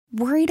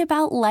Worried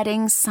about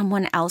letting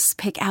someone else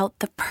pick out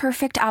the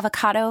perfect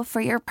avocado for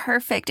your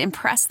perfect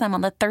impress them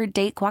on the third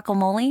date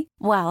guacamole?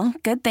 Well,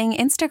 good thing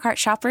Instacart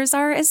shoppers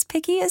are as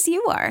picky as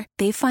you are.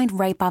 They find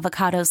ripe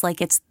avocados like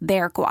it's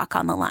their guac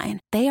on the line.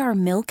 They are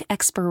milk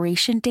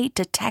expiration date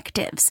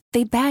detectives.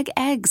 They bag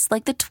eggs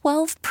like the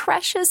 12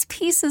 precious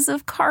pieces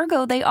of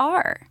cargo they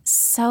are.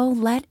 So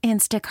let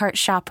Instacart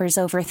shoppers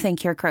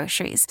overthink your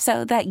groceries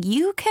so that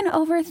you can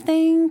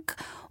overthink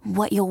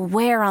what you'll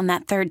wear on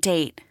that third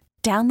date.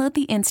 Download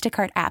the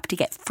Instacart app to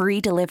get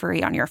free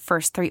delivery on your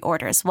first 3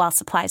 orders while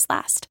supplies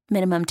last.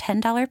 Minimum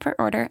 $10 per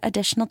order.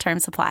 Additional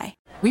terms apply.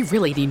 We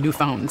really need new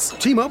phones.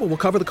 T-Mobile will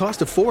cover the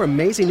cost of 4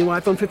 amazing new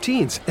iPhone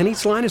 15s, and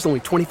each line is only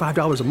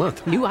 $25 a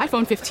month. New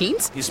iPhone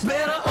 15s? It's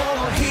better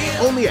over here.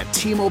 Only at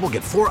T-Mobile,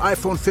 get 4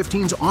 iPhone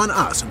 15s on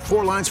us and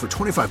 4 lines for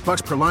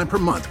 $25 per line per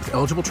month with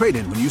eligible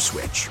trade-in when you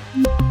switch.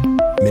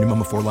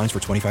 Minimum of 4 lines for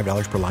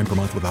 $25 per line per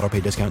month with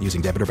autopay discount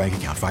using debit or bank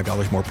account.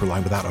 $5 more per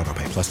line without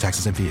autopay, plus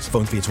taxes and fees.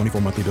 Phone fee at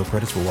 24 monthly bill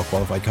credits for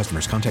well-qualified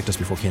customers. Contact us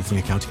before canceling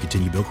account to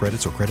continue bill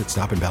credits or credit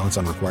stop and balance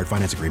on required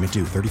finance agreement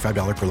due.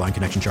 $35 per line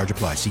connection charge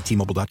applies. See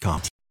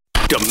T-Mobile.com.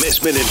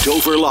 Demesman and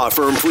Dover Law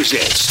Firm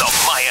presents the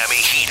Miami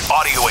Heat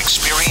Audio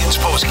Experience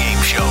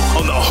Postgame Show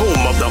on the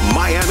home of the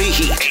Miami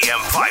Heat. AM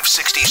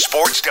 560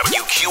 Sports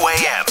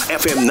WQAM,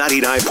 FM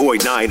 99.9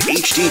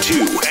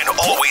 HD2, and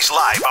always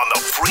live on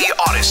the free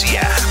Odyssey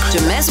app.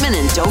 Demesman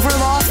and Dover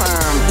Law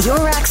Firm,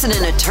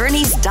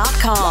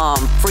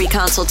 YourAccidentAttorneys.com. Free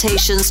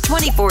consultations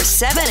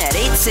 24/7 at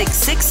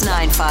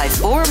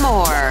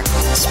 866-954-MORE.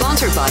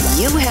 Sponsored by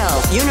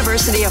UHealth,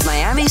 University of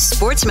Miami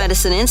Sports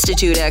Medicine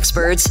Institute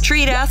experts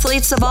treat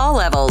athletes of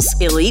all levels,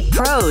 elite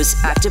pros,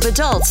 active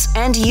adults,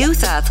 and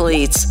youth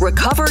athletes.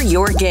 Recover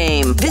your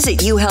game. Visit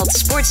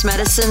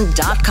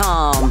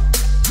uhealthsportsmedicine.com.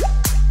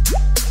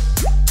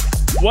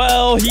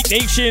 Well, Heat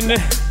Nation,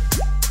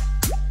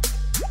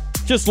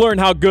 just learn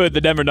how good the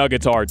Denver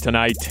Nuggets are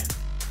tonight.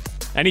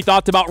 Any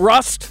thoughts about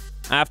rust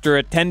after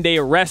a 10-day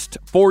rest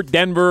for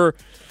Denver?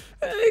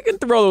 You can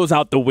throw those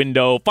out the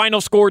window.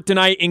 Final score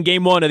tonight in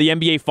Game 1 of the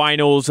NBA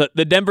Finals.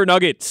 The Denver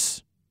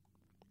Nuggets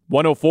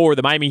 104,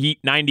 the Miami Heat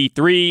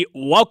 93.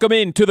 Welcome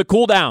in to the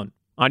cool down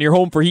on your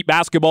home for Heat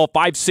basketball,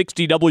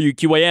 560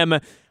 WQAM.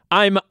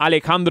 I'm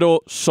Alejandro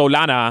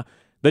Solana.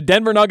 The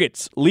Denver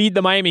Nuggets lead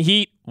the Miami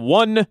Heat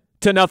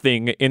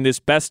 1-0 in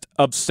this best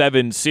of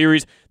 7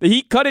 series. The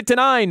Heat cut it to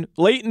 9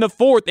 late in the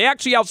fourth. They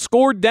actually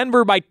outscored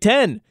Denver by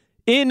 10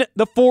 in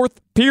the fourth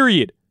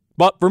period.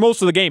 But for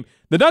most of the game,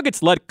 the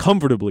Nuggets led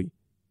comfortably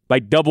by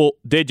double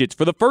digits.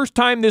 For the first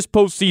time this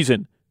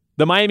postseason,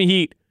 the Miami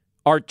Heat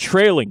are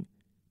trailing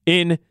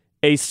in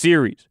a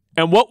series.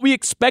 And what we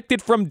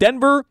expected from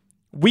Denver,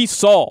 we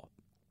saw.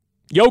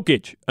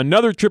 Jokic,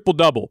 another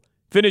triple-double,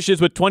 finishes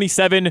with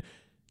 27.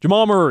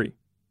 Jamal Murray,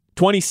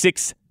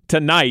 26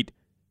 tonight.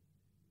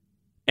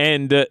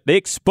 And they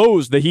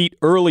exposed the Heat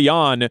early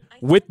on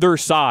with their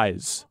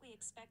size.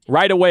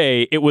 Right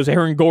away, it was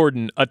Aaron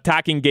Gordon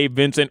attacking Gabe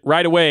Vincent.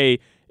 Right away,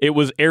 it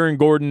was Aaron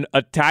Gordon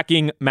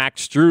attacking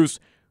Max Strus.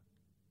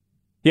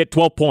 He had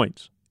 12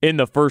 points in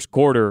the first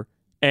quarter,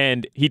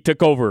 and he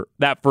took over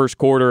that first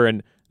quarter,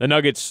 and the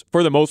Nuggets,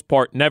 for the most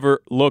part,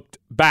 never looked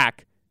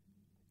back.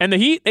 And the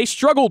Heat, they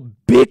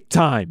struggled big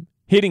time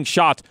hitting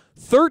shots.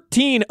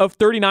 13 of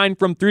 39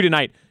 from 3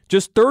 tonight.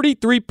 Just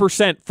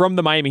 33% from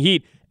the Miami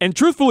Heat. And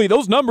truthfully,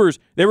 those numbers,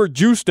 they were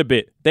juiced a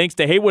bit thanks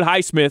to Haywood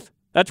Highsmith.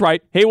 That's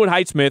right, Haywood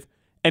Highsmith.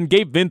 And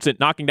Gabe Vincent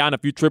knocking down a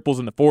few triples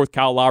in the fourth.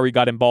 Kyle Lowry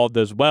got involved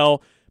as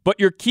well. But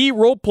your key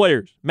role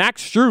players,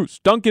 Max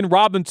Strus, Duncan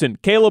Robinson,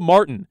 Caleb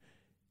Martin,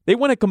 they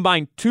went a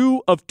combined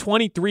 2 of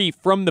 23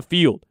 from the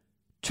field.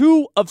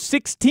 2 of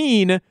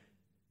 16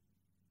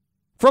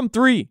 from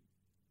 3.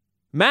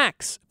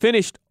 Max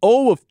finished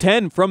 0 of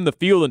 10 from the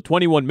field in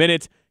 21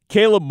 minutes.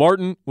 Caleb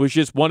Martin was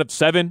just 1 of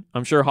 7.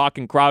 I'm sure Hawk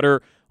and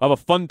Crowder will have a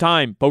fun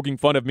time poking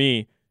fun of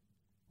me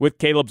with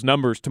Caleb's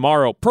numbers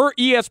tomorrow. Per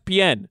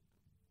ESPN,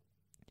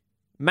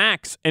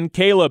 Max and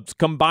Caleb's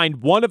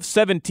combined 1 of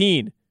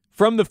 17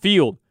 from the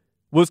field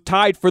was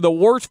tied for the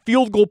worst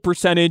field goal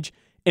percentage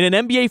in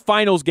an NBA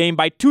Finals game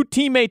by 2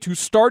 teammates who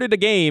started a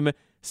game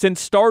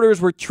since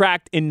starters were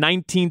tracked in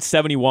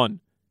 1971.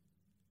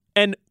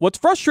 And what's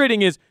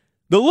frustrating is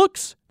the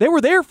looks, they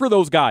were there for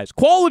those guys.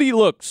 Quality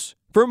looks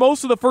for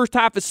most of the first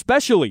half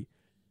especially,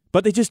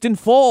 but they just didn't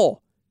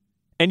fall.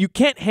 And you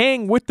can't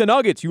hang with the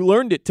Nuggets. You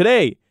learned it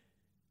today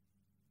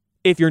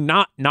if you're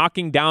not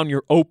knocking down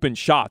your open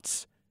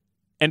shots.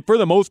 And for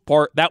the most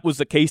part, that was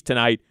the case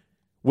tonight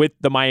with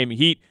the Miami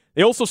Heat.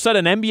 They also set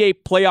an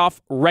NBA playoff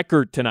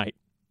record tonight.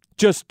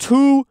 Just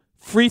 2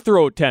 free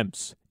throw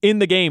attempts in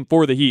the game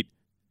for the Heat.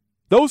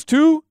 Those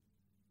 2,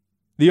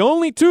 the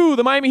only 2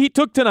 the Miami Heat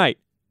took tonight.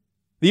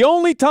 The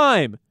only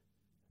time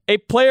a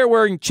player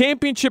wearing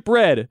championship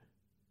red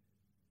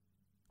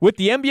with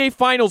the NBA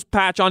Finals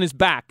patch on his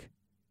back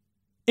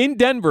in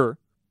Denver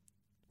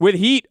with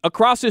heat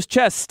across his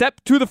chest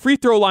stepped to the free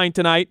throw line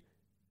tonight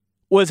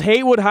was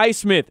Haywood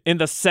Highsmith in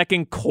the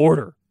second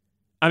quarter.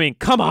 I mean,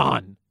 come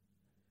on.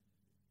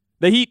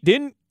 The Heat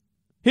didn't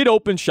hit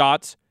open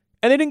shots,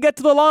 and they didn't get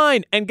to the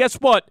line. And guess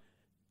what?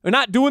 They're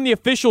not doing the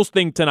officials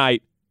thing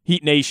tonight,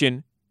 Heat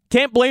Nation.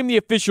 Can't blame the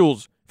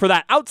officials for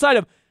that. Outside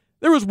of,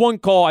 there was one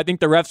call I think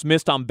the refs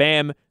missed on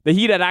Bam. The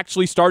Heat had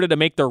actually started to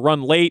make their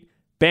run late.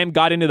 Bam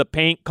got into the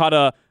paint, caught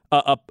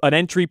an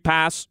entry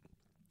pass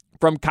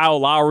from Kyle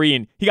Lowry,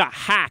 and he got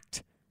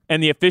hacked,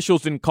 and the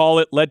officials didn't call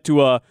it, led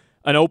to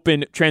an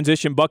open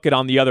transition bucket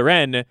on the other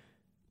end.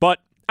 But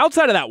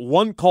outside of that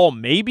one call,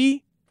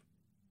 maybe,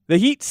 the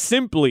Heat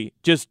simply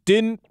just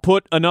didn't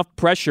put enough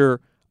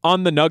pressure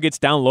on the Nuggets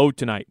down low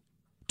tonight.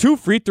 2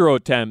 free throw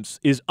attempts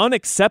is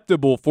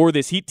unacceptable for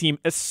this Heat team,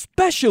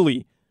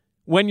 especially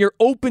when your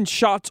open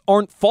shots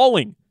aren't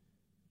falling.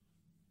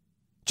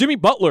 Jimmy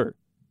Butler,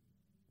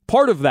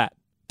 part of that,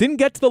 didn't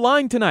get to the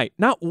line tonight.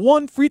 Not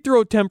one free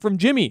throw attempt from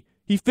Jimmy.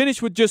 He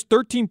finished with just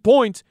 13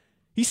 points.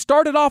 He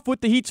started off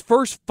with the Heat's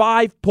first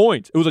 5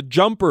 points. It was a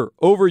jumper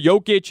over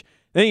Jokic.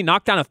 Then he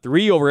knocked down a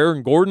 3 over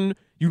Aaron Gordon.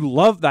 You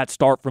love that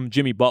start from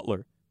Jimmy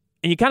Butler.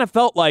 And you kind of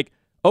felt like,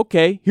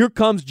 okay, here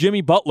comes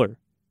Jimmy Butler.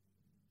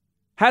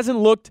 Hasn't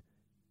looked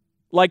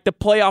like the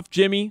playoff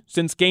Jimmy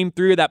since Game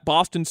 3 of that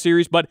Boston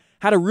series, but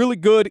had a really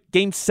good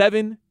Game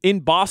 7 in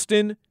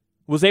Boston.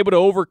 Was able to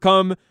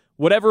overcome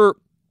whatever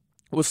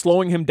was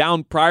slowing him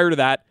down prior to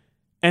that.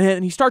 And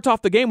then he starts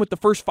off the game with the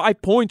first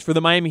 5 points for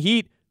the Miami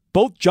Heat.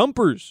 Both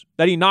jumpers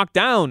that he knocked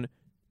down,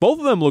 both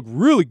of them look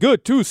really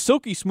good too.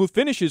 Silky smooth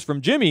finishes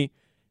from Jimmy.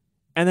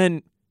 And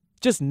then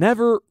just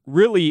never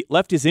really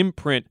left his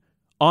imprint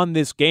on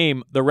this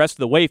game the rest of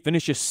the way.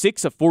 Finishes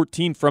 6 of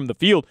 14 from the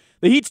field.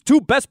 The Heat's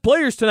 2 best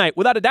players tonight,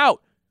 without a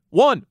doubt.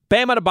 1,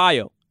 Bam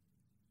Adebayo.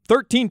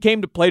 13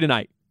 came to play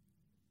tonight.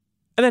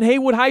 And then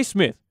Haywood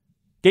Highsmith.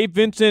 Gabe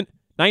Vincent,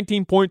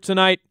 19 points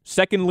tonight.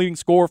 Second leading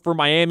scorer for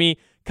Miami.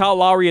 Kyle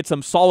Lowry had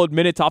some solid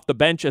minutes off the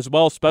bench as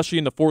well, especially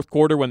in the fourth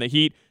quarter when the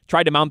Heat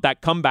tried to mount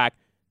that comeback.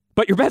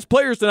 But your best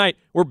players tonight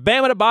were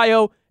Bam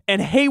Adebayo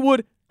and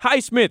Haywood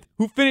Highsmith,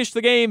 who finished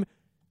the game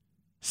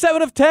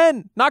 7 of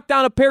 10. Knocked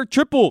down a pair of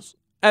triples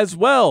as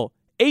well.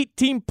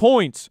 18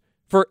 points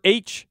for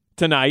H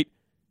tonight.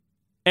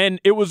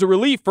 And it was a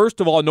relief, first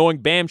of all, knowing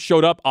Bam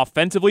showed up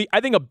offensively. I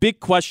think a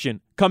big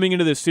question coming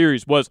into this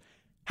series was,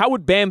 how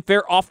would Bam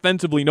fare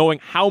offensively knowing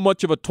how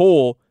much of a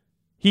toll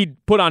he'd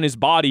put on his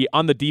body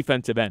on the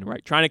defensive end,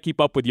 right? Trying to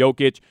keep up with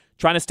Jokic,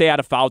 trying to stay out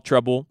of foul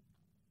trouble.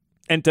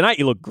 And tonight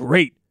he looked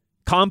great.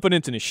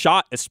 Confidence in his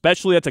shot,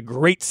 especially, that's a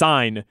great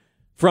sign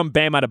from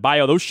Bam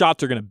Adebayo. Those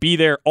shots are going to be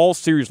there all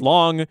series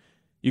long.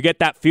 You get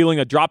that feeling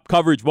a drop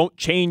coverage won't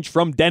change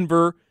from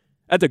Denver.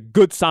 That's a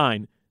good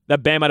sign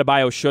that Bam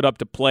Adebayo showed up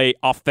to play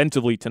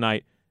offensively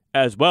tonight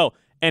as well.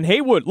 And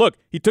Haywood, look,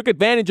 he took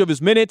advantage of his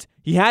minutes.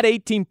 He had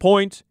 18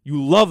 points. You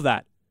love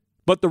that.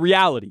 But the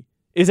reality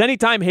is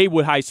anytime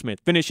Haywood Highsmith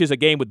finishes a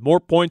game with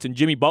more points than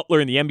Jimmy Butler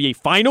in the NBA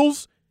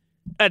Finals,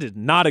 that is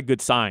not a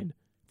good sign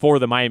for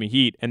the Miami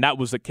Heat. And that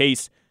was the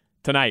case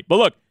tonight. But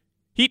look,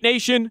 Heat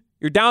Nation,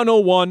 you're down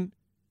 0-1.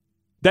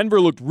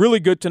 Denver looked really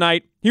good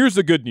tonight. Here's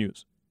the good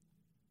news.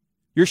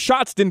 Your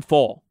shots didn't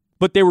fall,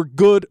 but they were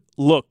good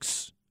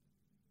looks.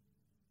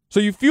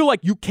 So you feel like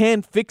you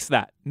can fix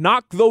that.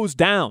 Knock those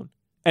down.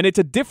 And it's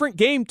a different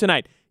game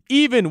tonight,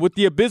 even with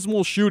the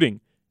abysmal shooting.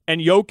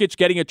 And Jokic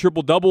getting a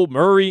triple-double.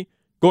 Murray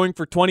going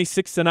for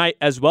 26 tonight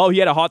as well. He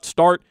had a hot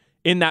start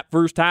in that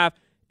first half.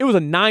 It was a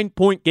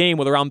 9-point game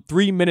with around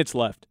 3 minutes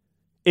left.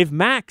 If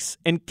Max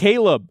and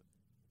Caleb,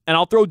 and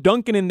I'll throw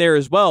Duncan in there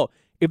as well,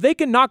 if they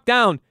can knock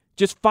down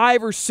just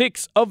 5 or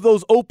 6 of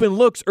those open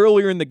looks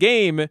earlier in the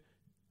game,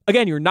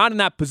 again, you're not in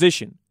that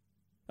position.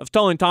 I was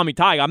telling Tommy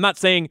Tighe, I'm not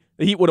saying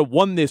the Heat would have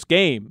won this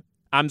game.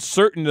 I'm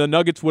certain the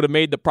Nuggets would have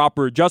made the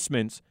proper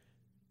adjustments.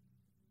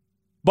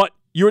 But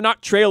you're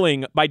not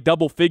trailing by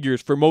double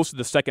figures for most of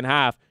the second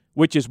half,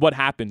 which is what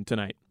happened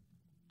tonight.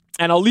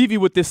 And I'll leave you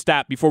with this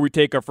stat before we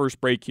take our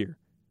first break here.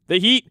 The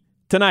Heat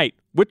tonight,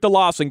 with the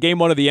loss in Game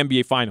 1 of the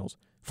NBA Finals,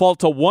 fall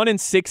to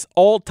 1-6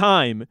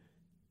 all-time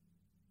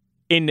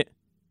in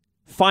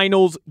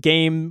Finals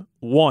Game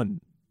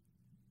 1.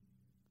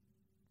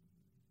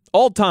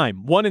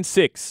 All-time,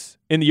 1-6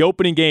 in the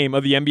opening game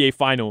of the NBA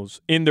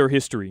Finals in their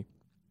history.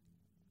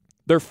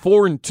 They're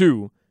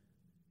 4-2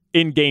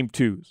 in Game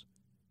 2s.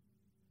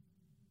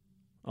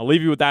 I'll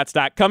leave you with that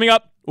stat. Coming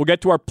up, we'll get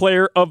to our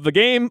player of the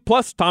game,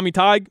 plus Tommy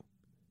Tighe.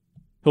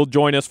 He'll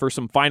join us for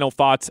some final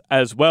thoughts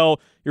as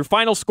well. Your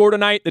final score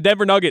tonight, the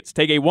Denver Nuggets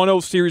take a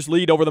 1-0 series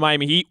lead over the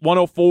Miami Heat,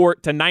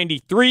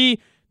 104-93.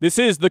 This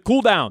is The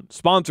Cool Down,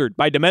 sponsored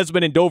by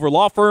Demesman and Dover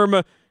Law Firm,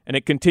 and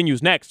it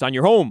continues next on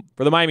your home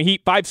for the Miami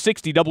Heat,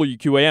 560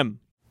 WQAM.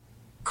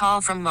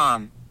 Call from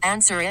mom.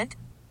 Answer it.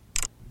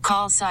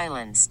 Call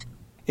silenced.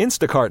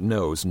 Instacart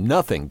knows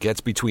nothing gets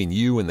between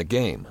you and the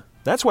game.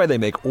 That's why they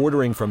make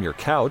ordering from your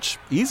couch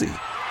easy.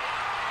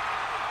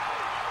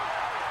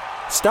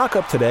 Stock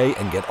up today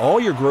and get all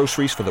your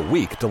groceries for the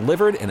week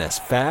delivered in as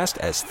fast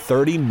as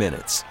 30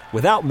 minutes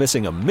without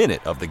missing a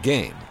minute of the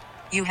game.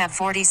 You have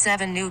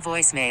 47 new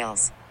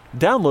voicemails.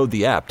 Download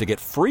the app to get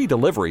free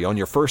delivery on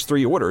your first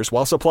 3 orders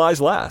while supplies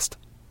last.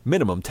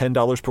 Minimum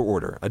 $10 per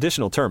order.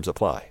 Additional terms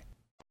apply.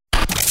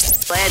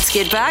 Let's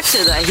get back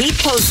to the Heat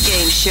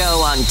Postgame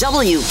Show on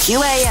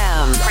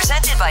WQAM.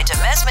 Presented by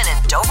Demesman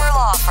and Dover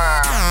Law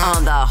Firm.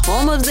 On the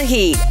home of the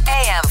Heat,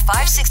 AM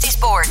 560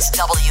 Sports,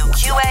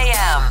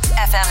 WQAM,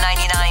 FM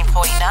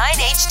 99.9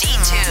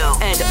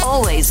 HD2. And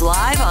always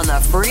live on the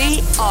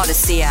free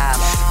Odyssey app.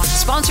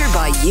 Sponsored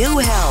by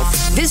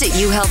UHealth. Visit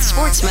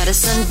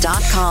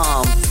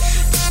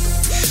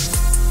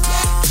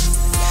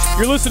uhealthsportsmedicine.com.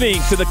 You're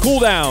listening to the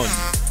Cool Down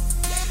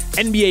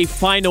NBA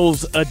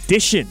Finals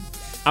Edition.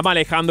 I'm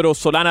Alejandro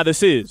Solana.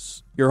 This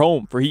is your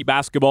home for Heat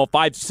basketball,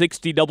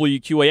 560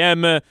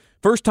 WQAM.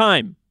 First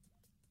time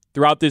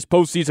throughout this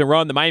postseason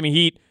run, the Miami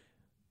Heat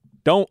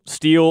don't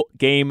steal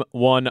Game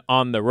 1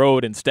 on the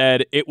road.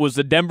 Instead, it was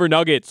the Denver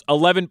Nuggets.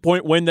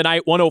 11-point win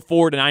tonight,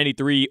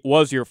 104-93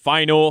 was your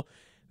final.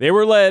 They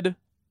were led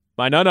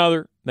by none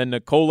other than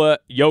Nikola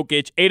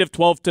Jokic. 8 of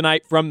 12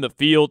 tonight from the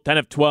field, 10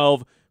 of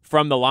 12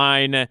 from the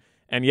line.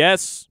 And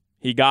yes,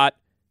 he got,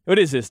 what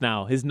is this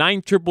now? His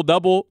 9th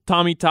triple-double,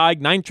 Tommy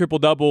Tig, 9th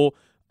triple-double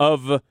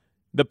of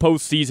the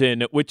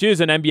postseason, which is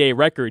an NBA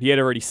record. He had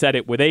already set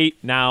it with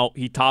 8. Now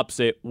he tops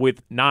it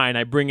with 9.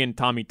 I bring in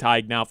Tommy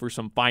Tig now for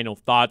some final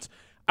thoughts.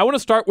 I want to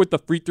start with the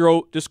free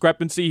throw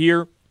discrepancy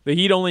here. The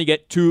Heat only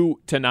get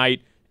 2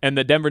 tonight, and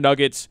the Denver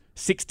Nuggets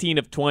 16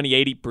 of 20,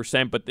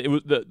 80%. But it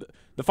was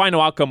the final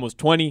outcome was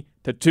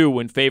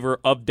 20-2 in favor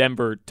of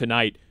Denver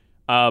tonight.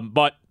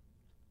 But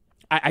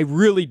I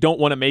really don't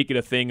want to make it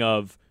a thing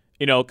of,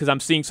 because I'm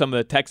seeing some of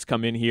the texts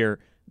come in here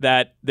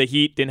that the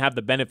Heat didn't have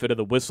the benefit of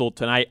the whistle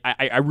tonight.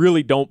 I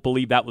really don't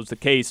believe that was the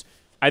case.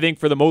 I think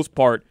for the most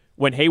part,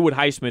 when Haywood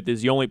Highsmith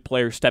is the only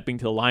player stepping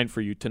to the line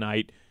for you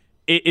tonight,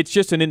 it's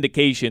just an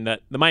indication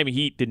that the Miami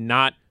Heat did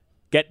not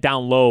get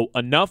down low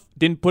enough,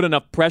 didn't put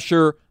enough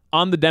pressure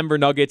on the Denver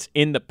Nuggets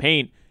in the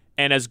paint.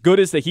 And as good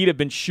as the Heat have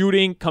been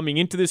shooting coming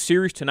into this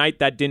series tonight,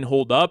 that didn't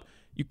hold up.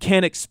 You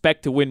can't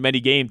expect to win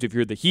many games if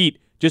you're the Heat,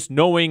 just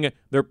knowing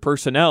their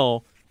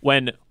personnel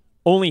when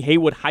only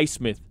Haywood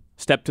Highsmith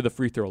stepped to the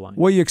free throw line.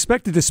 Well, you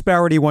expect a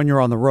disparity when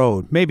you're on the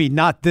road. Maybe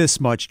not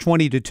this much,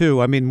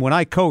 20-2. I mean, when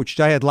I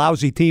coached, I had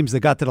lousy teams that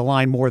got to the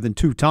line more than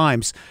 2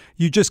 times.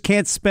 You just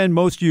can't spend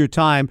most of your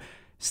time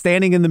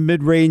standing in the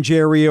mid-range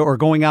area or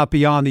going out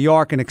beyond the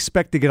arc and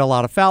expect to get a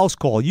lot of fouls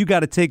called. You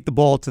got to take the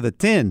ball to the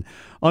tin.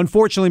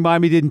 Unfortunately,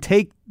 Miami didn't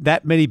take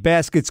that many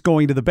baskets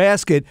going to the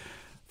basket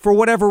for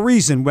whatever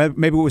reason.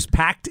 Maybe it was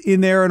packed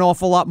in there an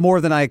awful lot more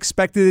than I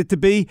expected it to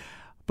be.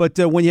 But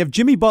when you have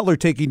Jimmy Butler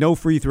taking no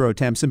free throw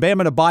attempts and Bam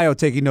Adebayo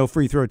taking no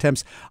free throw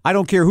attempts, I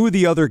don't care who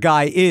the other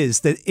guy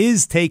is that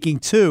is taking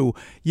 2,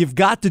 you've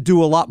got to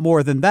do a lot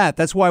more than that.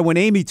 That's why when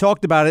Amy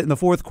talked about it in the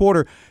fourth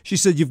quarter, she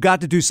said you've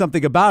got to do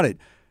something about it.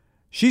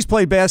 She's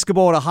played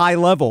basketball at a high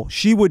level.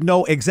 She would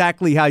know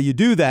exactly how you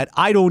do that.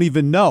 I don't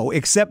even know,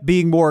 except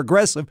being more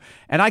aggressive.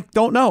 And I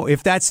don't know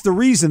if that's the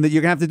reason that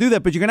you're going to have to do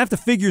that, but you're going to have to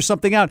figure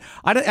something out.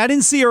 I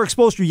didn't see her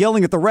exposed to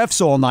yelling at the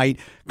refs all night,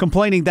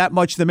 complaining that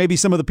much that maybe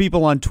some of the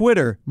people on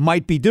Twitter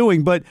might be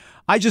doing, but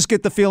I just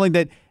get the feeling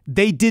that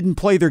they didn't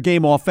play their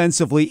game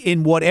offensively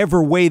in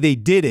whatever way they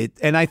did it,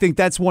 and I think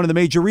that's one of the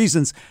major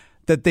reasons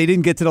that they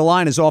didn't get to the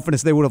line as often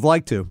as they would have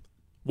liked to.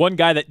 One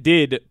guy that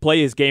did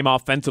play his game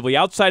offensively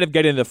outside of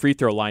getting to the free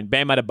throw line,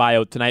 Bam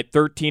Adebayo tonight,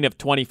 13 of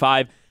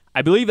 25.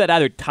 I believe that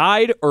either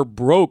tied or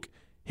broke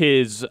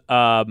his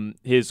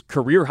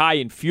career high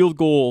in field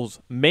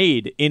goals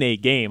made in a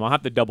game. I'll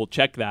have to double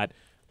check that.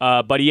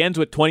 But he ends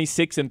with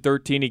 26 and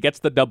 13. He gets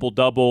the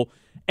double-double.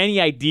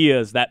 Any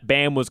ideas that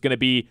Bam was going to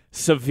be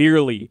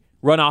severely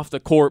run off the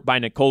court by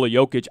Nikola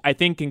Jokic, I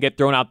think can get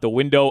thrown out the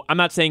window. I'm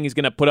not saying he's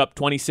going to put up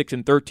 26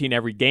 and 13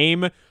 every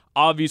game.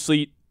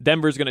 Obviously,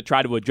 Denver's going to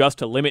try to adjust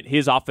to limit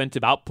his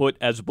offensive output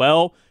as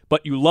well,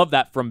 but you love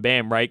that from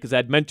Bam, right? Because I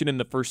had mentioned in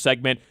the first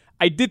segment,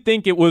 I did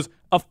think it was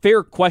a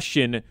fair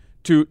question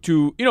to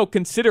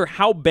consider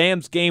how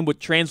Bam's game would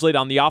translate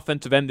on the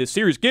offensive end this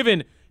series,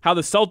 given how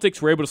the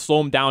Celtics were able to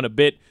slow him down a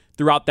bit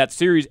throughout that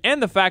series,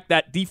 and the fact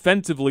that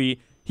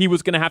defensively he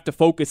was going to have to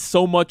focus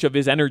so much of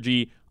his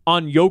energy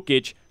on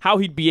Jokic, how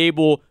he'd be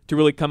able to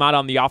really come out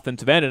on the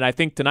offensive end. And I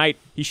think tonight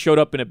he showed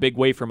up in a big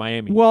way for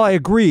Miami. Well, I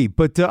agree,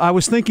 but I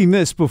was thinking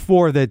this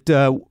before,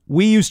 that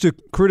we used to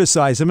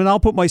criticize him, and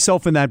I'll put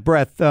myself in that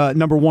breath,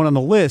 number one on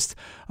the list,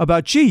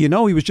 about, he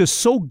was just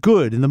so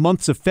good in the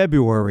months of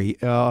February,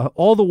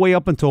 all the way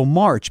up until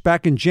March.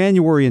 Back in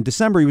January and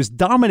December, he was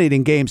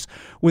dominating games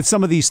with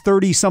some of these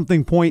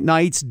 30-something point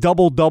nights,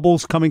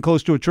 double-doubles, coming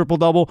close to a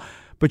triple-double.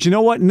 But you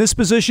know what? In this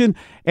position,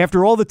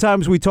 after all the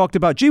times we talked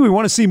about, we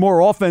want to see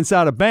more offense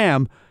out of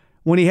Bam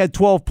when he had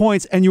 12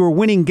 points and you were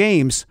winning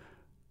games,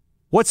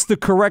 what's the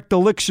correct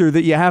elixir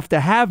that you have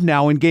to have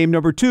now in game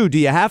number 2? Do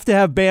you have to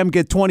have Bam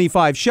get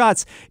 25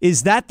 shots?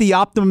 Is that the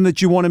optimum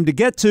that you want him to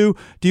get to?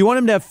 Do you want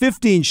him to have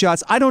 15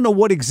 shots? I don't know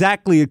what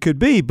exactly it could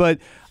be, but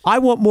I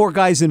want more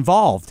guys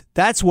involved.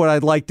 That's what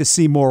I'd like to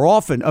see more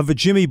often, of a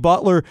Jimmy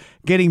Butler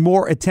getting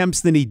more attempts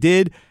than he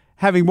did,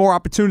 having more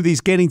opportunities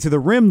getting to the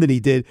rim than he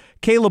did.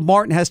 Caleb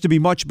Martin has to be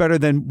much better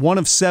than 1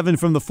 of 7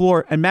 from the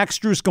floor, and Max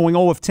Strus going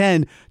 0 of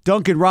 10.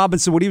 Duncan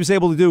Robinson, what he was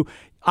able to do.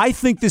 I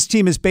think this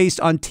team is based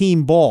on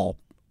team ball.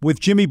 with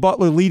Jimmy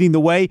Butler leading the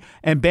way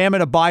and Bam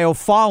Adebayo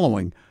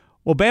following.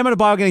 Well, Bam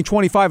Adebayo getting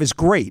 25 is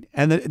great,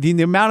 and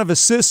the amount of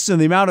assists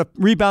and the amount of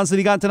rebounds that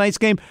he got in tonight's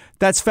game,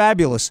 that's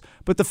fabulous.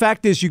 But the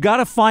fact is, you got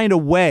to find a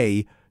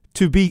way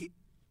to be,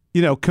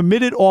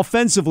 committed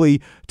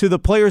offensively to the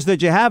players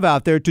that you have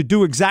out there to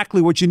do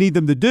exactly what you need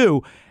them to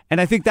do.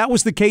 And I think that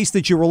was the case,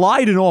 that you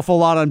relied an awful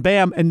lot on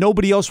Bam, and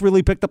nobody else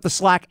really picked up the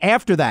slack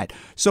after that.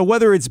 So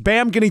whether it's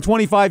Bam getting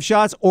 25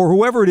 shots or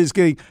whoever it is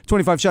getting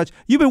 25 shots,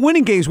 you've been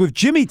winning games with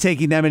Jimmy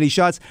taking that many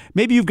shots.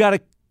 Maybe you've got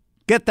to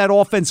get that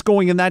offense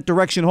going in that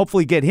direction,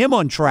 hopefully get him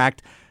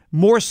untracked,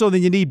 more so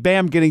than you need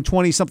Bam getting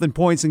 20-something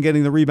points and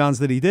getting the rebounds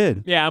that he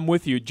did. Yeah, I'm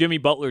with you. Jimmy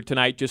Butler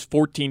tonight, just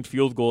 14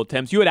 field goal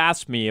attempts. You had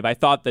asked me if I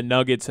thought the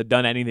Nuggets had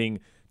done anything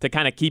to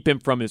kind of keep him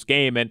from his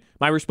game, and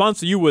my response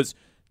to you was,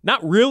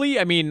 not really.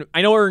 I mean,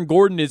 I know Aaron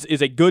Gordon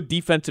is a good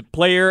defensive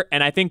player,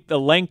 and I think the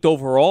length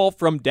overall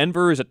from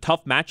Denver is a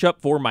tough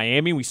matchup for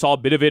Miami. We saw a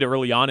bit of it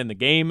early on in the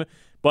game,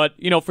 but,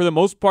 for the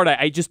most part,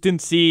 I just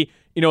didn't see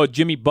a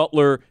Jimmy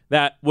Butler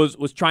that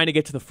was trying to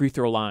get to the free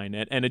throw line,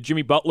 and a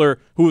Jimmy Butler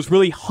who was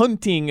really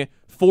hunting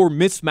for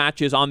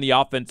mismatches on the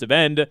offensive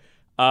end.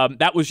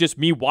 That was just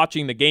me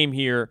watching the game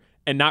here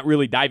and not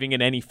really diving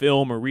in any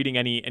film or reading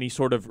any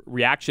sort of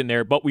reaction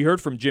there. But we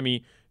heard from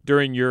Jimmy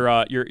during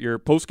your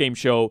post-game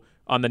show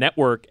on the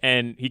network,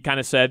 and he kind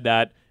of said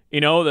that,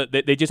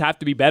 that they just have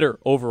to be better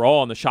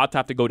overall, and the shots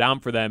have to go down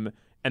for them,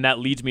 and that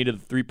leads me to the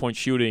three-point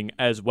shooting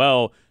as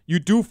well. You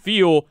do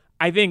feel,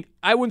 I think,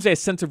 I wouldn't say a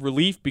sense of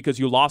relief because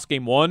you lost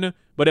game one,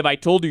 but if I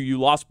told you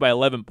lost by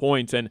 11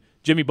 points and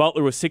Jimmy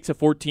Butler was 6 of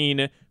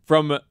 14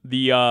 from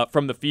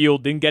the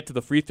field, didn't get to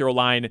the free throw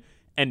line,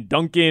 and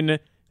Duncan,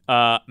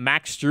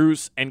 Max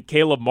Strus, and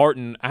Caleb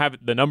Martin, I have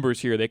the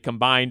numbers here, they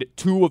combined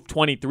 2 of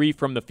 23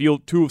 from the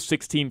field, 2 of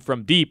 16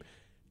 from deep.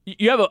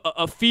 You have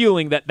a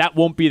feeling that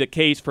won't be the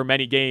case for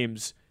many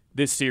games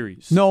this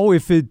series. No,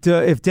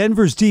 if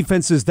Denver's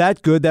defense is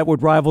that good, that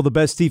would rival the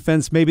best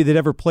defense maybe that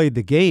ever played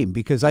the game,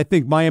 because I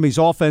think Miami's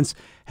offense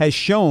has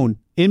shown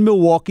in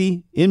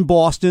Milwaukee, in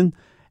Boston,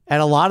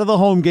 and a lot of the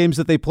home games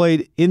that they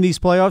played in these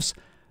playoffs,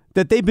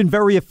 that they've been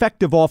very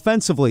effective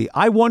offensively.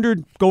 I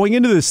wondered going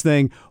into this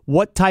thing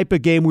what type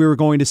of game we were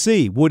going to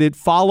see. Would it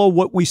follow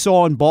what we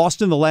saw in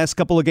Boston the last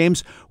couple of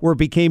games where it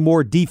became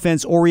more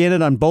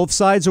defense-oriented on both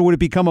sides, or would it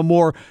become a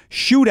more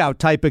shootout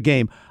type of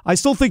game? I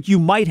still think you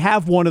might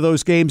have one of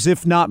those games,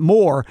 if not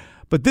more,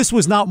 but this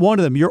was not one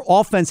of them. Your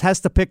offense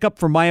has to pick up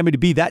for Miami to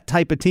be that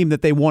type of team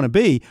that they want to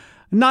be.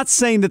 I'm not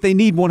saying that they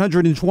need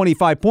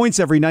 125 points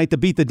every night to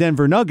beat the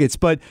Denver Nuggets,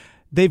 but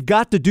they've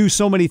got to do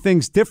so many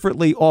things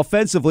differently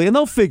offensively, and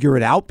they'll figure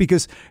it out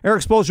because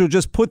Eric Spoelstra will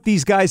just put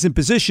these guys in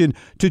position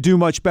to do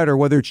much better,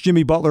 whether it's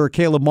Jimmy Butler or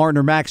Caleb Martin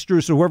or Max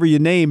Strus or whoever you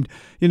named,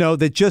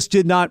 that just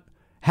did not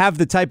have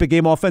the type of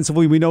game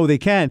offensively we know they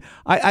can.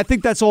 I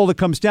think that's all that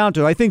comes down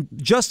to. I think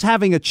just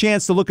having a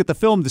chance to look at the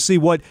film to see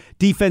what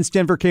defense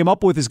Denver came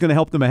up with is going to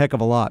help them a heck of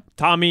a lot.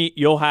 Tommy,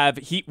 you'll have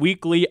Heat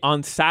Weekly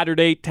on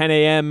Saturday, 10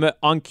 a.m.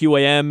 on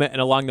QAM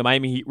and along the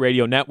Miami Heat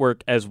Radio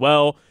Network as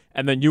well.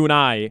 And then you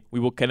and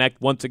we will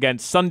connect once again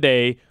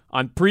Sunday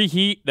on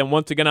Preheat. Then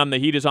once again on the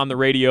Heat is on the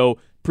Radio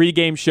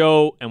pregame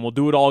show, and we'll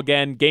do it all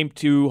again. Game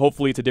 2,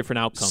 hopefully it's a different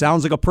outcome.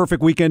 Sounds like a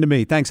perfect weekend to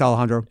me. Thanks,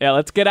 Alejandro. Yeah,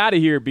 let's get out of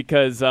here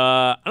because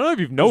I don't know if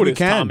you've noticed,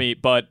 Tommy,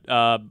 but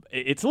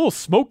it's a little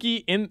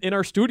smoky in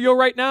our studio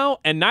right now,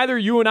 and neither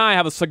you and I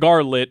have a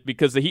cigar lit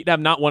because the Heat have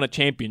not won a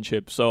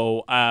championship.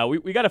 So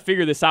we got to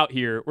figure this out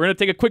here. We're going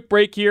to take a quick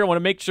break here. I want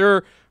to make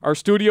sure our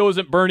studio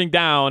isn't burning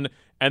down.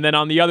 And then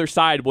on the other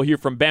side, we'll hear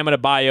from Bam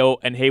Adebayo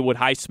and Haywood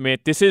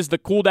Highsmith. This is the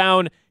Cool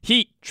Down.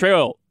 Heat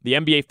trail the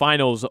NBA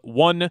Finals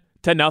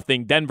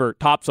 1-0. Denver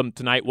tops them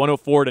tonight,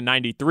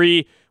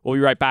 104-93. We'll be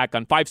right back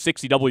on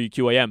 560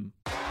 WQAM.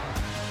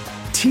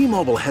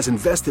 T-Mobile has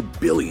invested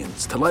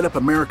billions to light up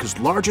America's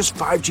largest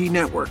 5G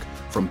network,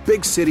 from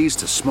big cities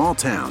to small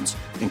towns,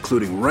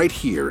 including right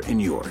here in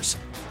yours.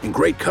 And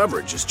great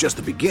coverage is just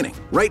the beginning.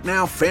 Right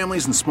now,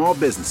 families and small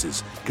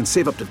businesses can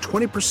save up to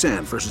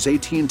 20% versus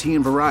AT&T and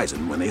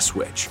Verizon when they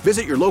switch.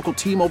 Visit your local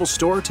T-Mobile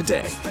store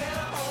today.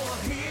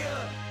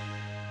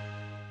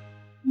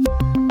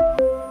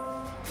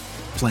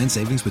 Plan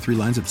savings with 3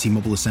 lines of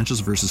T-Mobile Essentials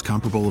versus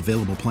comparable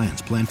available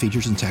plans. Plan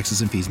features and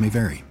taxes and fees may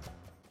vary.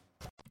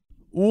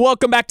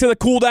 Welcome back to the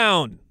Cool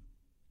Down.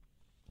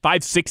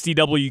 560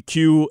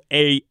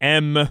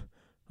 WQAM.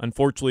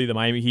 Unfortunately, the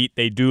Miami Heat,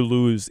 they do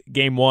lose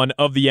Game 1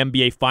 of the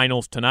NBA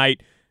Finals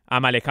tonight.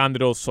 I'm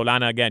Alejandro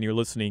Solana. Again, you're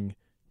listening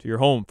to your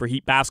home for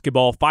Heat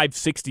basketball,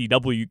 560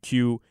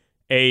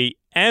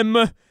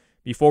 WQAM.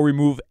 Before we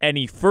move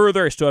any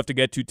further, I still have to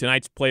get to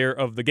tonight's player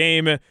of the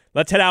game.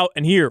 Let's head out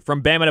and hear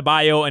from Bam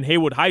Adebayo and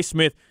Haywood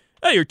Highsmith.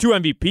 Your 2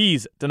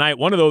 MVPs tonight.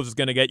 One of those is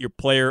going to get your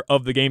player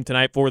of the game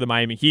tonight for the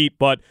Miami Heat,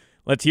 but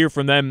let's hear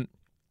from them.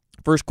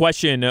 First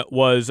question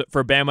was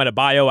for Bam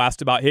Adebayo,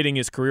 asked about hitting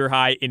his career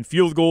high in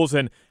field goals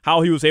and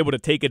how he was able to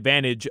take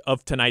advantage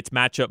of tonight's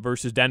matchup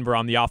versus Denver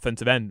on the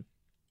offensive end.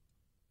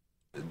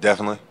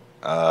 Definitely.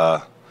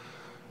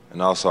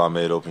 And also I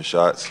made open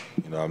shots.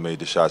 I made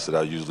the shots that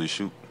I usually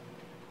shoot.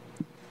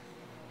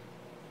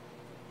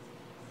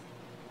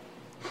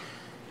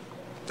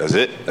 That's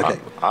it? Okay.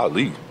 I'll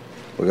leave.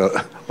 We'll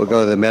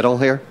go to the middle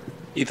here.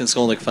 Ethan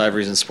Skolnick, 5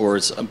 Reasons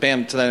Sports.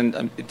 Bam, to that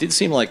end, it did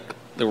seem like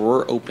there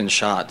were open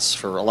shots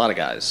for a lot of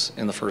guys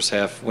in the first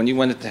half. When you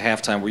went into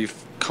halftime, were you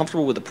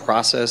comfortable with the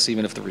process,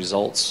 even if the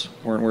results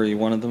weren't where you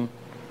wanted them?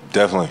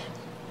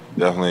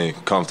 Definitely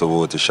comfortable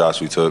with the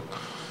shots we took.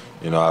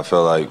 I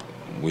felt like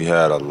we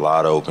had a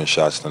lot of open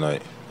shots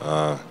tonight.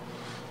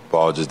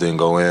 Ball just didn't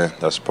go in.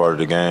 That's part of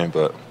the game,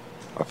 but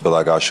I feel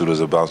like our shooters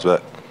have bounced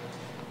back.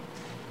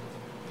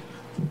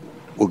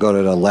 We'll go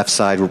to the left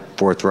side,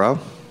 4th row.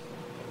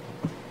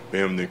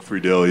 Bam, Nick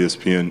Friedel,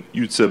 ESPN.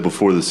 You said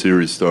before the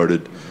series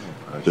started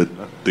that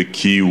the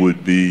key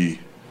would be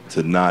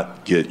to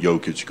not get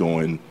Jokic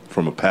going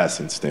from a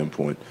passing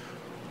standpoint.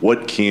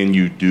 What can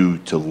you do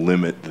to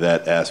limit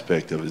that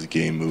aspect of his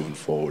game moving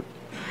forward?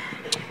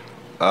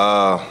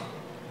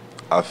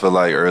 I feel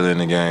like early in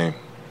the game,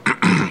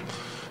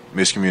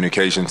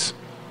 miscommunications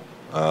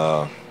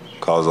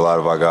caused a lot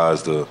of our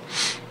guys to,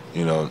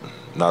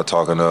 not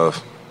talk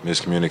enough,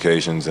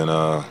 miscommunications, and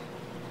a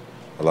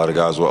lot of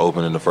guys were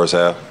open in the first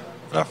half.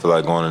 And I feel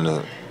like going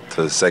into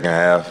the second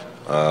half,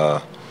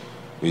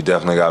 we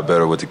definitely got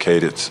better with the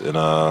cadence and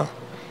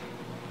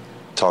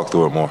talked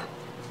through it more.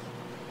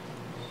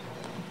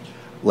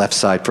 Left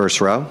side,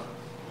 1st row.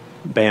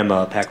 Bam,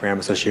 Pat Graham,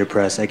 Associated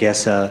Press. I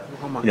guess, a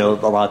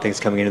lot of things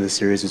coming into the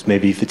series was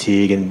maybe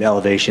fatigue and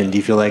elevation. Do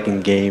you feel like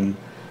in Game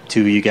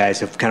 2 you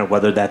guys have kind of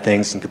weathered that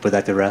things and could put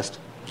that to rest?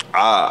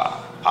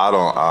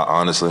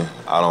 Honestly,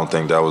 I don't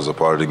think that was a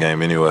part of the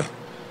game anyway.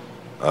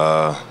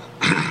 I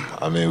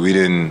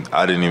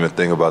didn't even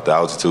think about the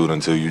altitude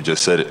until you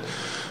just said it.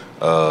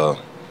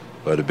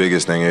 But the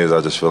biggest thing is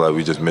I just feel like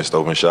we just missed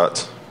open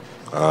shots.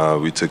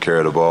 We took care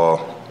of the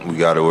ball. We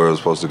got it where it was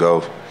supposed to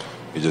go.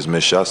 We just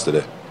missed shots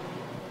today.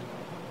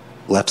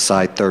 Left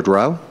side, 3rd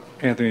row.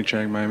 Anthony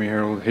Chang, Miami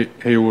Herald.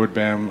 Haywood,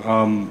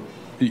 Bam.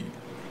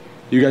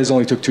 You guys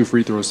only took 2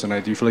 free throws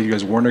tonight. Do you feel like you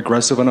guys weren't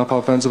aggressive enough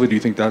offensively? Do you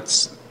think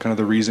that's kind of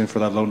the reason for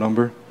that low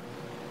number?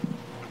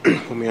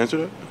 Let me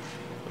answer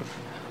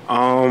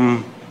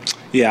that.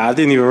 Yeah, I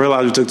didn't even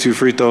realize we took 2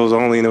 free throws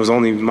only, and it was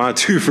only my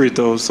 2 free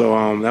throws.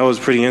 So that was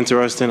pretty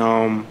interesting.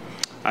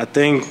 I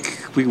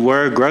think we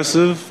were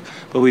aggressive,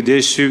 but we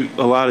did shoot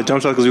a lot of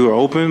jump shots because we were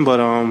open. But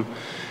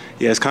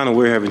yeah, it's kind of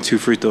weird having 2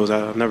 free throws.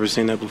 I've never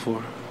seen that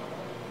before.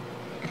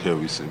 Yeah,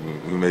 we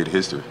made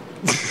history.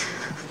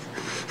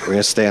 We're going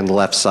to stay on the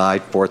left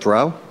side, 4th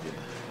row.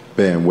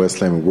 Bam,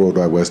 Wes Layman,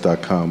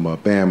 WorldWideWest.com.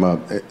 Bam,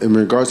 in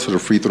regards to the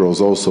free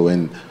throws also,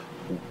 and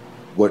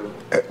were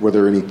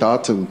there any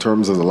thoughts in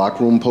terms of the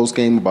locker room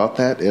post-game about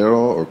that at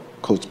all, or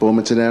Coach Bo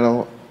mentioned that at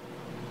all?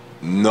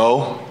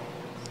 No.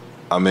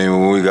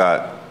 When we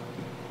got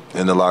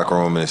in the locker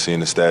room and seeing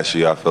the stat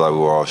sheet, I feel like we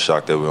were all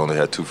shocked that we only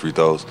had 2 free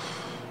throws.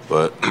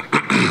 But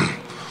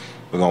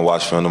we're going to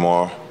watch film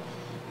tomorrow,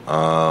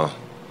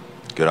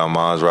 get our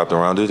minds wrapped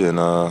around it, and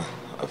I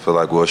feel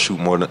like we'll shoot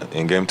more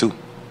in Game 2.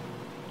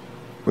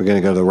 We're going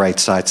to go to the right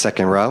side,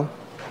 2nd row.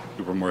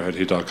 Cooper Moorhead,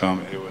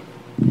 Heat.com.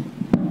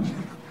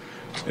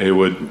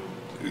 Haywood,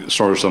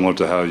 sort of similar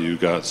to how you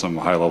got some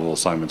high-level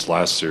assignments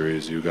last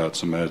series, you got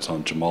some minutes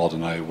on Jamal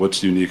tonight.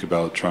 What's unique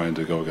about trying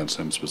to go against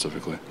him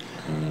specifically?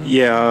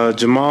 Yeah,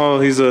 Jamal,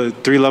 he's a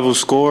 3-level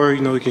scorer.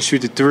 He can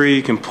shoot the 3,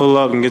 he can pull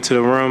up and get to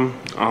the rim.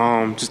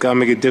 Just got to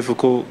make it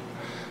difficult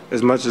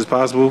as much as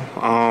possible.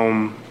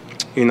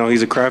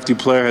 He's a crafty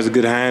player, has a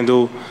good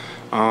handle.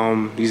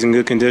 He's in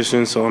good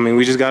condition. So,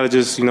 we just got to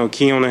just,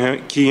 key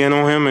in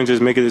on him and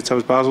just make it as tough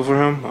as possible for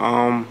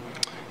him.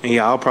 And,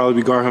 yeah, I'll probably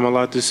be guarding him a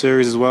lot this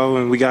series as well.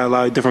 And we got a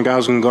lot of different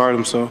guys who can guard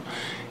him. So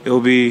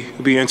it'll be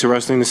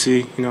interesting to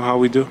see, how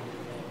we do.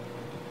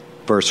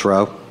 1st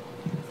row.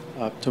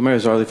 Tomer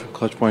Zarli from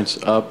Clutch Points.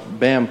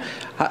 Bam,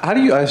 how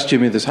do you ask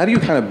Jimmy this? How do you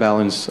kind of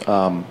balance,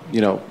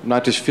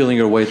 not just feeling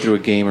your way through a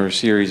game or a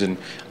series and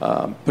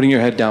putting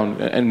your head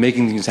down and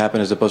making things happen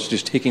as opposed to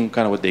just taking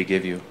kind of what they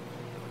give you?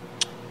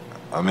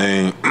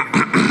 You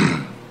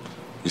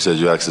said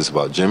you asked this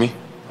about Jimmy?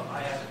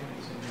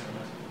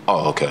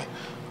 Oh, okay.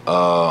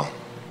 That's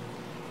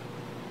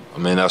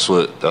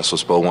what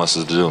Spo wants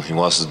us to do. He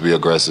wants us to be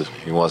aggressive.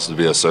 He wants us to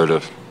be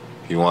assertive.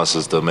 He wants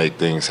us to make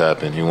things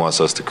happen. He wants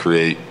us to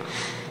create.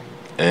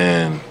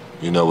 And,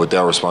 with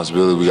that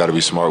responsibility, we got to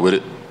be smart with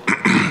it.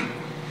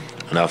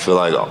 And I feel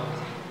like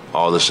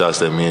all the shots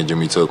that me and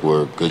Jimmy took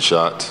were good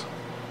shots.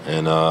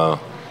 And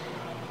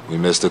we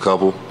missed a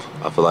couple.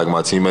 I feel like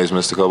my teammates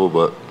missed a couple,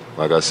 but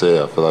like I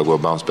said, I feel like we'll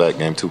bounce back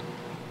Game 2.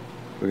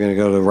 We're going to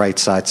go to the right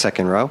side,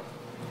 2nd row.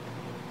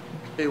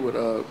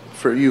 Haywood,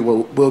 for you,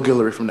 Will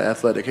Guillory from The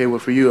Athletic.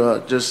 Haywood, for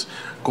you, just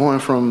going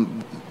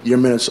from your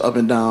minutes up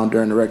and down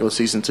during the regular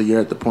season to you're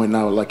at the point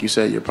now, like you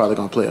said, you're probably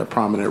going to play a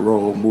prominent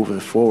role moving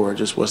forward.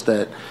 Just what's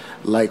that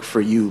like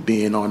for you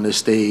being on this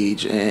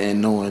stage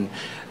and knowing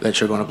that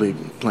you're going to be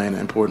playing an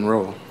important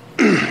role?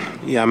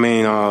 Yeah,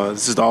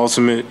 this is the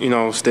ultimate,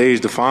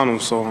 stage, the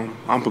finals. So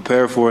I'm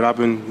prepared for it. I've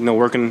been,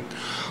 working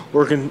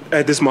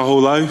at this my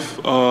whole life.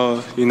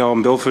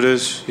 I'm built for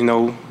this.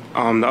 The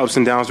ups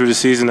and downs through the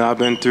season that I've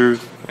been through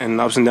and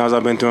the ups and downs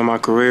I've been through in my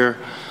career.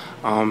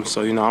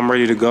 So, I'm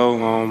ready to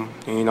go.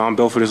 And, I'm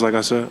built for this, like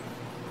I said.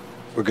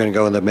 We're going to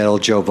go in the middle,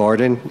 Joe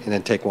Varden, and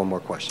then take one more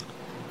question.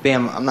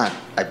 Bam,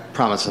 I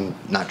promise I'm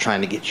not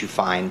trying to get you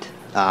fined,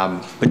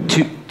 but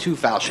two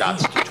foul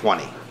shots to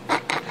 20.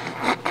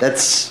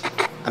 That's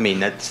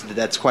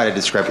quite a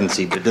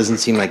discrepancy, but it doesn't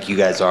seem like you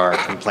guys are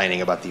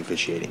complaining about the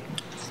officiating.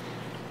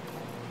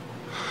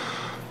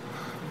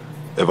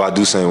 If I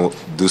do say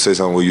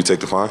something, will you take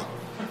the fine?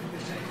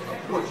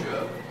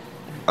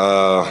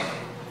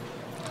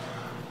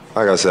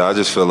 Like I said, I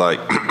just feel like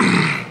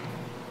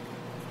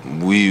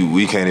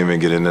we can't even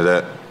get into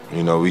that.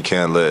 We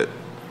can't let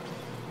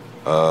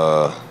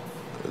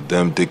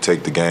them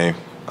dictate the game.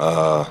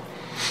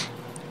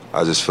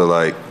 I just feel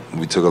like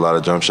we took a lot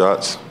of jump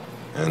shots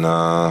and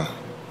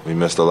we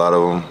missed a lot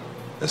of them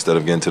instead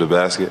of getting to the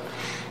basket.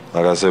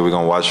 Like I said, we're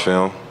going to watch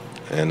film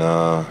and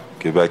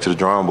get back to the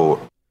drawing board.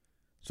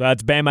 So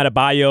that's Bam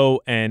Adebayo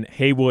and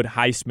Haywood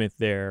Highsmith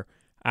there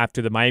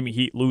after the Miami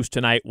Heat lose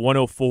tonight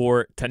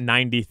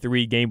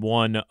 104-93, Game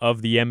 1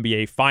 of the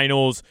NBA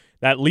Finals.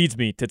 That leads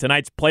me to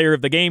tonight's player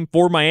of the game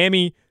for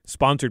Miami,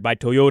 sponsored by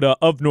Toyota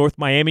of North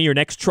Miami. Your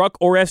next truck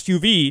or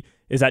SUV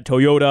is at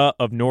Toyota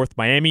of North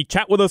Miami.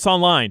 Chat with us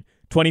online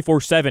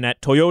 24/7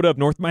 at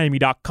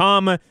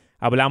toyotaofnorthmiami.com.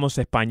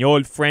 Hablamos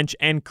Español, French,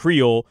 and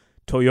Creole.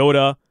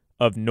 Toyota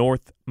of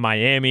North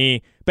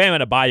Miami. Bam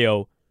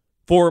Adebayo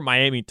for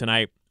Miami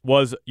tonight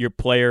was your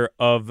player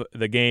of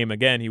the game.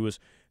 Again, he was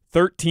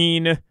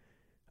 13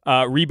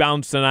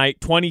 rebounds tonight,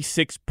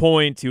 26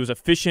 points. He was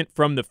efficient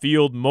from the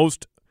field,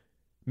 most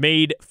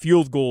made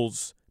field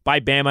goals by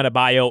Bam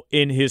Adebayo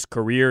in his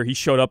career. He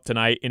showed up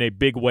tonight in a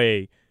big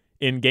way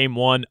in Game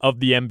 1 of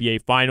the NBA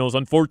Finals.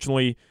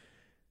 Unfortunately,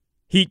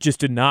 Heat just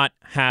did not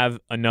have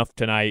enough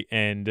tonight,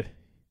 and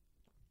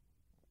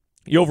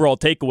the overall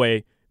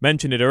takeaway,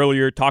 mentioned it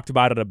earlier, talked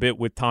about it a bit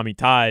with Tommy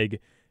Tighe.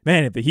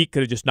 Man, if the Heat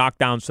could have just knocked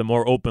down some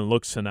more open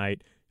looks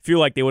tonight, I feel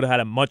like they would have had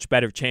a much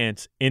better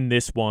chance in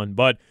this one.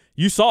 But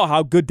you saw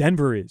how good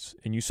Denver is,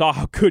 and you saw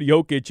how good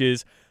Jokic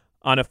is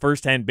on a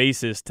first-hand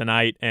basis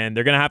tonight, and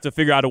they're going to have to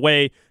figure out a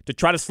way to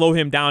try to slow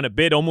him down a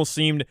bit. Almost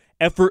seemed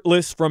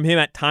effortless from him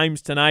at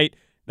times tonight.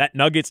 That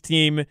Nuggets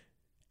team,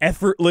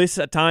 effortless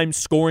at times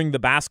scoring the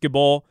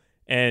basketball,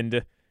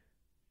 and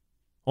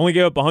only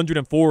gave up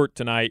 104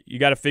 tonight. You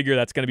got to figure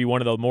that's going to be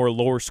one of the more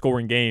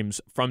lower-scoring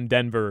games from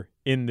Denver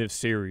in this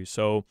series.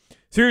 So,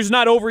 series is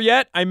not over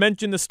yet. I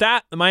mentioned the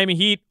stat. The Miami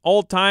Heat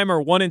all-time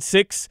are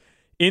 1-6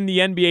 in the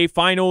NBA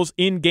Finals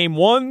in Game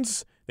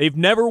 1s. They've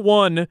never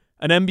won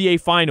an NBA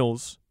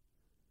Finals.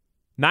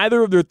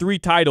 Neither of their 3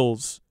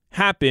 titles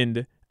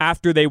happened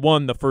after they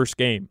won the first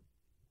game.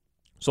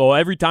 So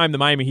every time the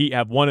Miami Heat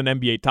have won an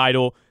NBA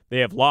title, they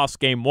have lost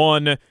Game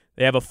 1.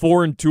 They have a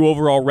 4-2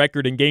 overall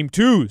record in Game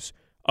 2s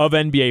of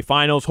NBA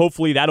Finals.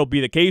 Hopefully that'll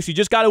be the case. You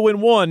just got to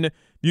win one.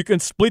 You can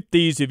split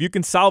these. If you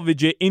can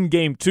salvage it in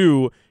Game 2,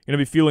 you're going to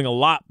be feeling a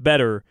lot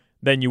better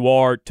than you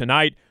are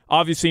tonight.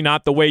 Obviously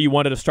not the way you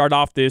wanted to start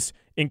off this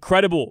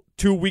incredible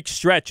 2-week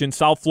stretch in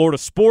South Florida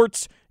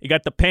sports. You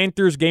got the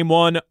Panthers Game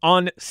 1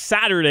 on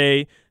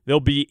Saturday. They'll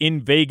be in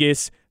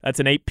Vegas. That's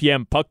an 8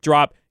 p.m. puck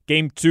drop.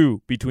 Game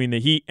 2 between the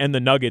Heat and the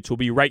Nuggets will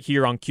be right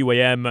here on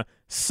QAM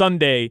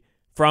Sunday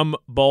from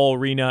Ball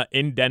Arena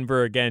in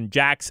Denver. Again,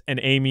 Jax and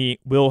Amy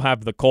will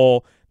have the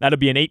call. That'll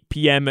be an 8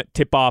 p.m.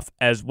 tip-off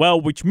as well,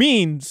 which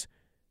means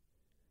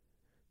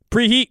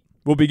preheat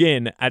will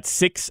begin at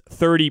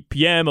 6:30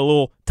 p.m. A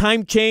little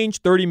time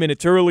change, 30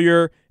 minutes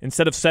earlier.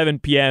 Instead of 7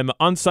 p.m.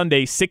 on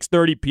Sunday,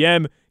 6:30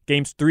 p.m.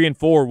 Games 3 and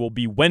 4 will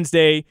be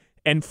Wednesday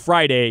and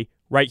Friday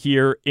right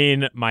here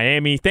in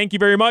Miami. Thank you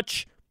very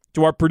much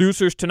to our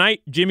producers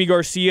tonight, Jimmy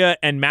Garcia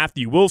and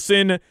Matthew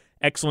Wilson.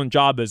 Excellent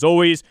job as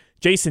always.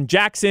 Jason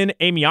Jackson,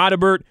 Amy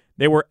Audibert,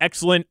 they were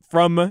excellent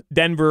from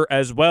Denver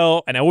as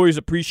well. And I always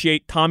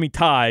appreciate Tommy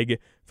Tighe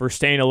for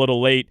staying a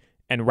little late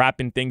and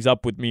wrapping things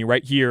up with me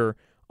right here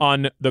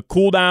on the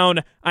Cool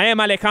Down. I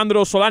am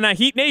Alejandro Solana,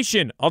 Heat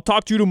Nation. I'll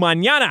talk to you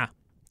mañana,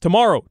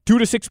 tomorrow, 2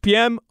 to 6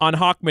 p.m. on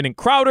Hochman and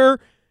Crowder.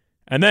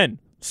 And then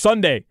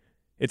Sunday,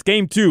 it's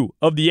Game 2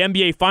 of the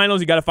NBA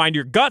Finals. You got to find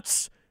your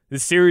guts.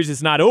 This series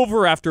is not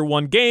over after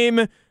one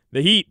game.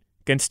 The Heat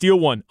can steal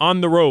one on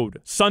the road.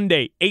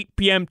 Sunday, 8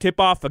 p.m.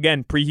 tip-off.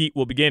 Again, preheat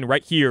will begin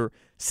right here,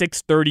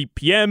 6:30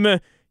 p.m.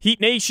 Heat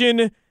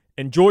Nation,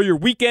 enjoy your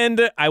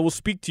weekend. I will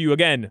speak to you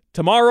again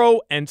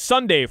tomorrow and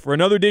Sunday for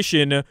another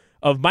edition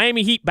of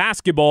Miami Heat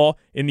basketball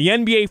in the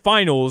NBA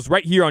Finals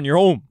right here on your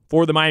home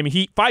for the Miami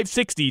Heat,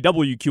 560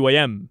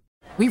 WQAM.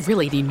 We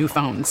really need new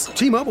phones.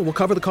 T-Mobile will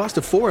cover the cost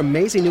of 4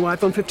 amazing new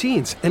iPhone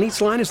 15s, and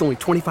each line is only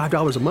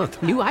 $25 a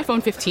month. New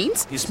iPhone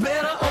 15s? It's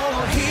better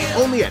over here.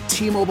 Only at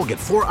T-Mobile, get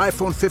 4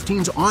 iPhone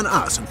 15s on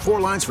us and 4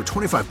 lines for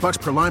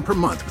 $25 per line per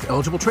month with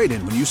eligible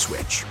trade-in when you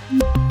switch.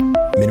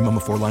 Minimum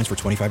of 4 lines for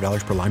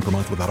 $25 per line per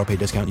month with autopay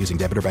discount using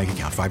debit or bank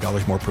account.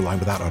 $5 more per line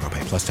without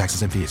autopay, plus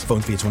taxes and fees. Phone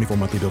fee at 24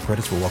 monthly bill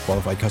credits for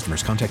well-qualified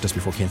customers. Contact us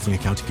before canceling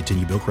account to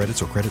continue bill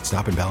credits or credit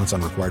stop and balance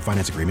on required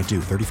finance agreement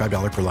due.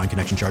 $35 per line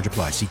connection charge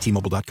applies. See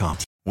T-Mobile.com.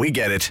 We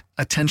get it.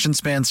 Attention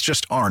spans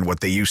just aren't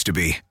what they used to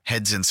be.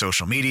 Heads in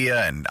social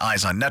media and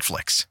eyes on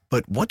Netflix.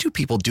 But what do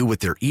people do with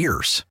their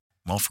ears?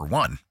 Well, for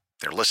one,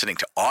 they're listening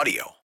to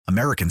audio.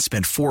 Americans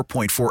spend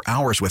 4.4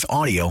 hours with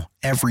audio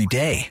every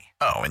day.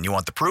 Oh, and you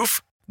want the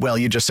proof? Well,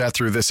 you just sat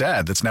through this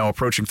ad that's now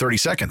approaching 30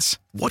 seconds.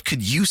 What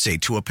could you say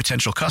to a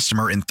potential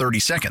customer in 30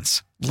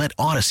 seconds? Let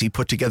Odyssey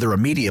put together a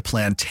media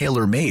plan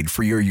tailor-made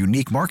for your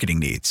unique marketing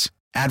needs.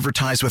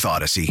 Advertise with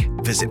Odyssey.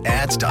 Visit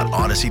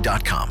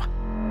ads.odyssey.com.